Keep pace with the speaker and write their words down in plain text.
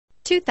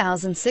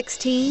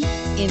2016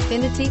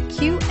 Infiniti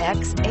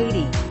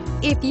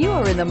QX80. If you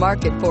are in the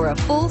market for a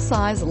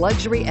full-size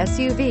luxury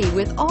SUV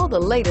with all the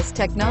latest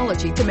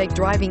technology to make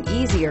driving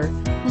easier,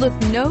 look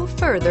no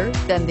further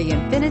than the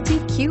Infiniti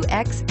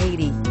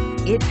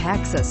QX80. It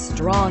packs a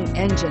strong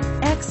engine,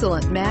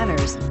 excellent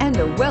manners, and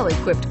a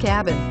well-equipped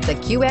cabin. The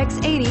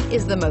QX80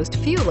 is the most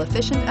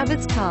fuel-efficient of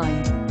its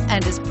kind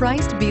and is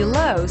priced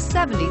below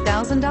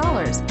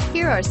 $70,000.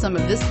 Here are some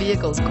of this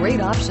vehicle's great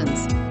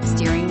options: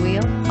 steering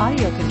wheel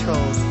audio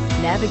controls,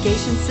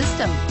 navigation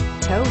system,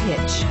 tow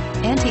hitch,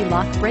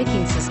 anti-lock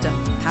braking system,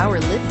 power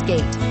lift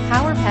gate,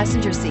 power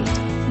passenger seat,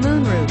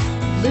 moonroof,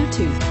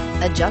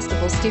 Bluetooth,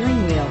 adjustable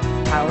steering wheel,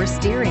 power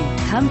steering.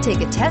 Come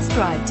take a test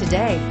drive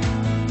today.